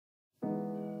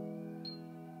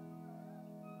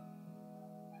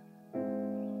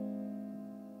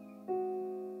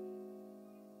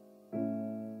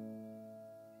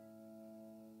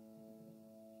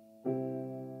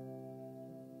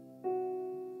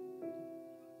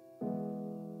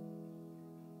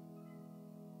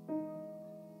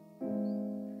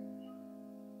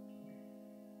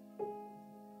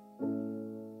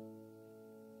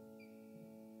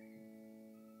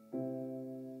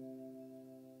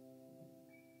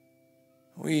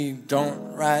We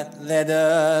don't write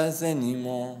letters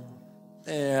anymore.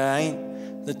 There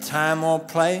ain't the time or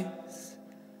place.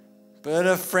 But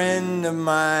a friend of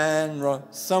mine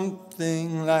wrote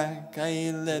something like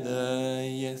a letter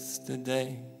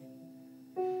yesterday.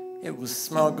 It was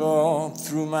smuggled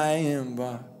through my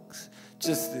inbox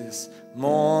just this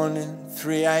morning,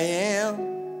 3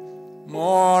 a.m.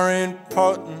 More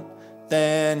important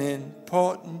than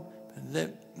important, but let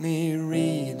me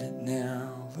read it now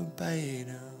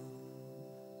verbatim.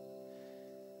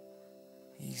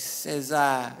 He says,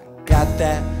 I got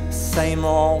that same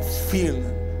old feeling,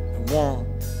 the one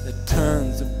that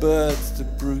turns the birds to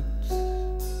brutes.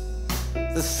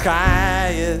 The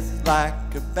sky is like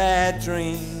a bad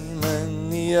dream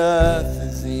and the earth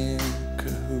is in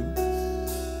cahoots.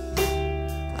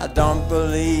 I don't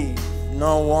believe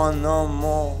no one no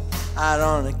more. I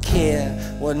don't care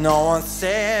what no one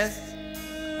says.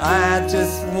 I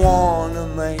just want to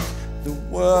make the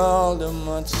world a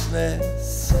much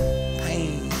less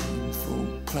painful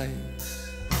place.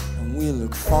 And we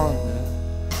look fonder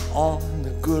on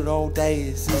the good old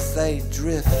days as they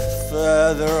drift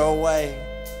further away.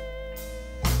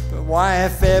 But why,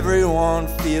 if everyone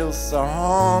feels so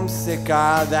homesick,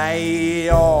 are they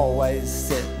always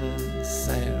setting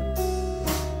sail?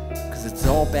 'Cause it's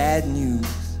all bad news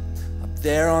up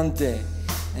there on deck,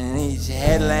 and each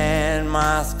headland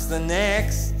masks the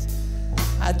next.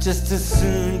 I'd just as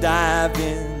soon dive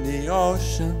in the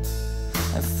ocean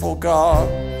and forgot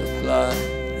the blood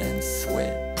and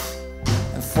sweat,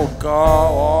 and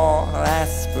forgot all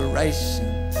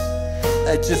aspirations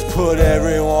that just put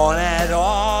everyone at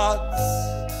odds.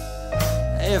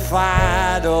 If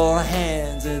idle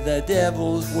hands are the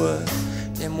devil's work,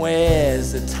 then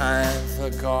where's the time for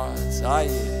God's? Oh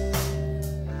yeah.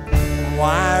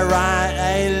 Why write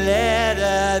a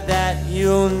letter that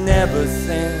you'll never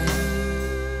send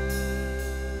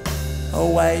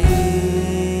away?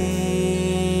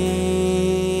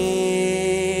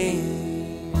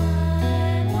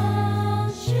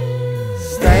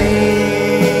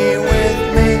 Stay with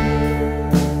me,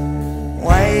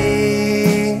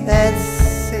 wait and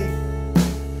see,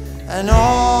 and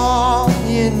all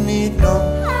you need know,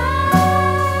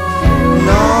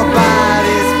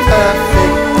 nobody's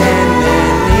perfect and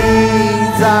their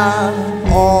needs are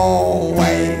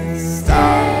always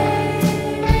starved.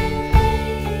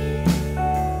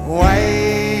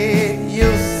 Wait,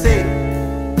 you'll see,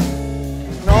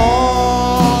 and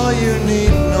all you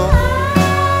need know,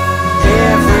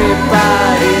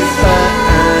 everybody's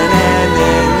hurting and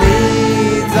their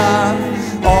needs are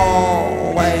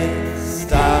always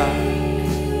starved.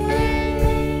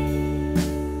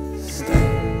 Stay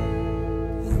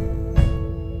with me.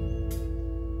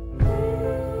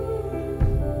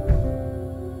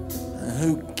 And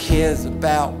who cares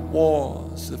about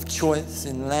wars of choice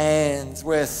in lands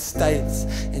where states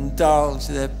indulge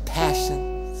their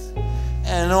passions,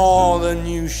 and all the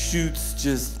new shoots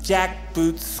just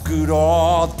jackboot scoot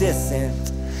all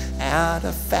dissent out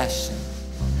of fashion,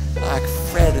 like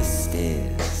Fred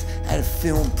Astaire's at a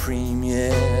film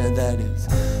premiere that is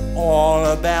all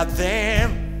about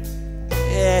them.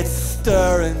 It's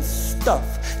stirring stuff,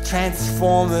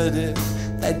 transformative.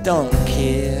 They don't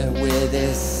care where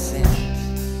they're sent,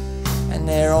 and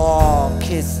they're all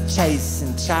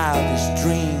kiss-chasing childish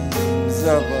dreams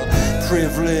of a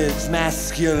privileged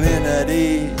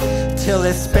masculinity, till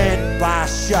it's spent by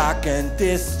shock and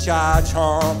discharge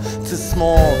home to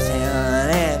small town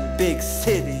and big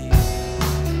city.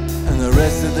 And the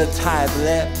rest of the type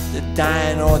left are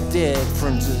dying or dead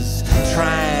from just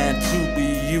trying to be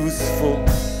useful.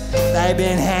 They've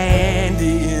been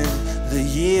handy in the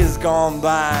years gone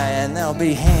by, and they'll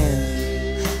be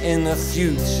handy in the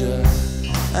future.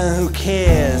 And who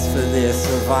cares for their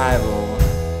survival?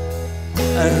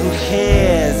 And who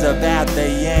cares about the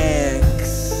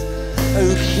Yanks?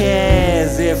 Who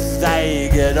cares if they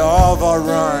get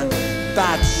overrun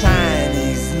by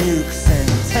Chinese nukes and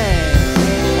tanks?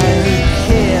 And who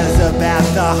cares about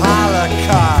the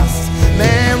Holocaust?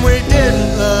 Man, we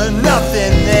didn't learn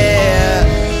nothing there,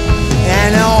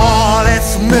 and all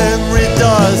its memory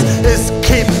does is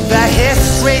keep the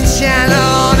History Channel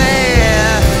on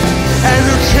air. And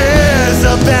who cares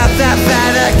about that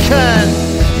Vatican?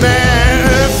 Man,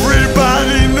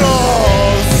 everybody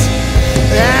knows.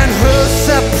 And who's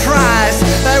surprised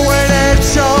that when they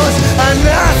chose a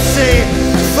Nazi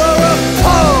for a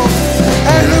pope?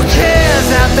 And who cares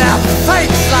about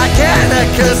fakes like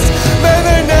anarchists? Man,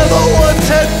 they never want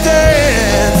to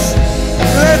dance.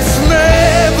 Let's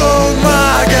Mabel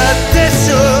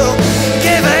Mogadishu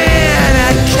give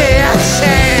anarchy a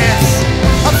chance.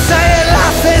 I'm saying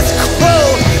life is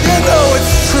cruel, you know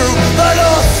it's true, but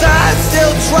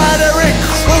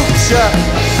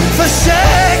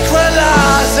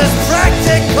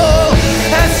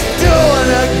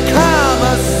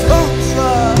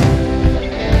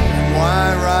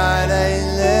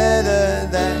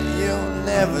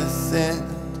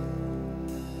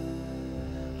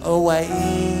away.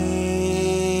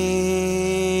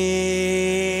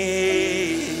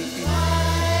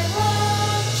 Why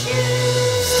won't you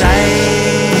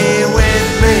Stay with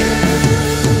me,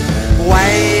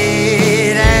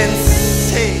 wait and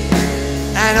see,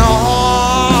 and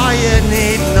all you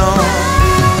need know,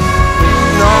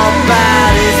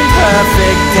 nobody's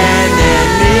perfect and their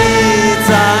needs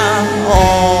are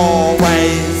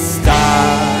always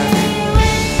start.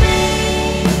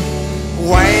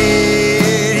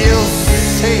 Wait, you'll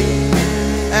see,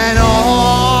 and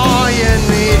all you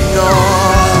need know,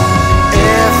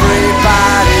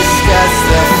 everybody's just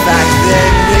the fact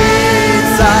that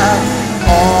needs are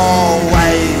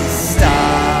always start.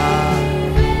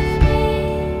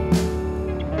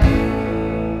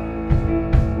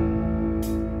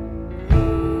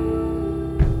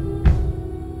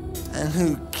 And who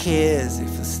cares if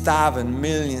we're starving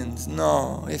millions?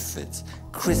 No, if it's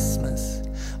Christmas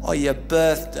or your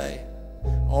birthday,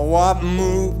 or what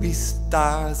movie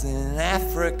stars in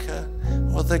Africa,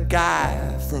 or the guy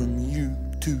from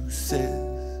U2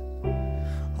 says,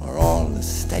 or all the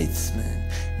statesmen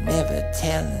never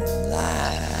telling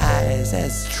lies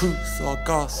as truth or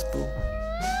gospel.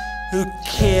 Who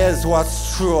cares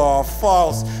what's true or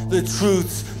false? The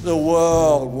truth's the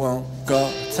world won't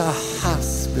go to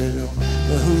hospital.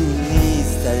 But who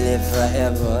needs to live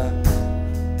forever?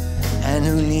 And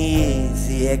who needs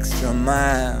the extra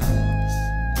miles?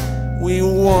 We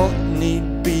won't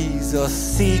need bees or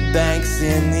seed banks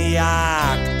in the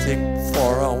Arctic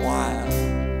for a while.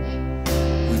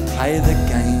 We play the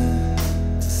game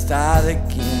to start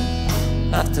again,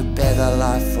 not to better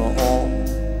life for all.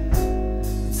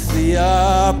 It's the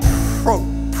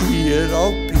appropriate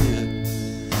opiate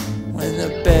when the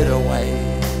better way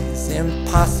is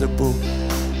impossible.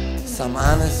 Some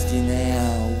honesty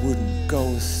now wouldn't go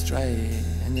astray,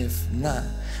 and if not,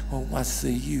 well, what's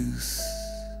the use?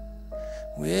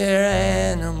 We're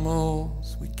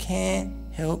animals, we can't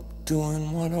help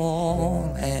doing what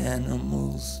all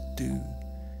animals do.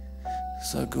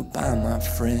 So goodbye, my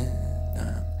friend,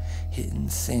 I'm hitting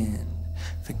sand.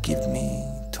 Forgive me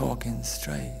talking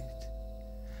straight.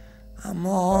 I'm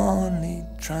only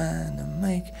trying to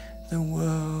make the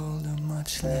world a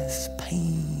much less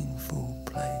painful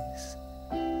place.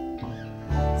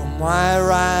 And why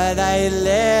write a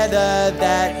letter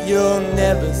that you'll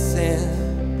never send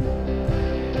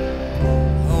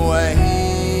away?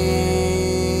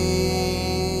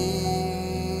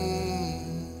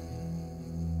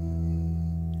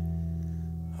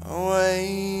 Away.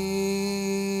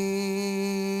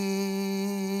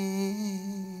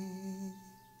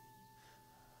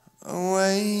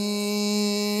 Away.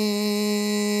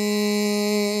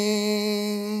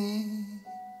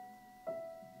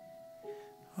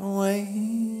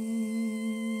 Away.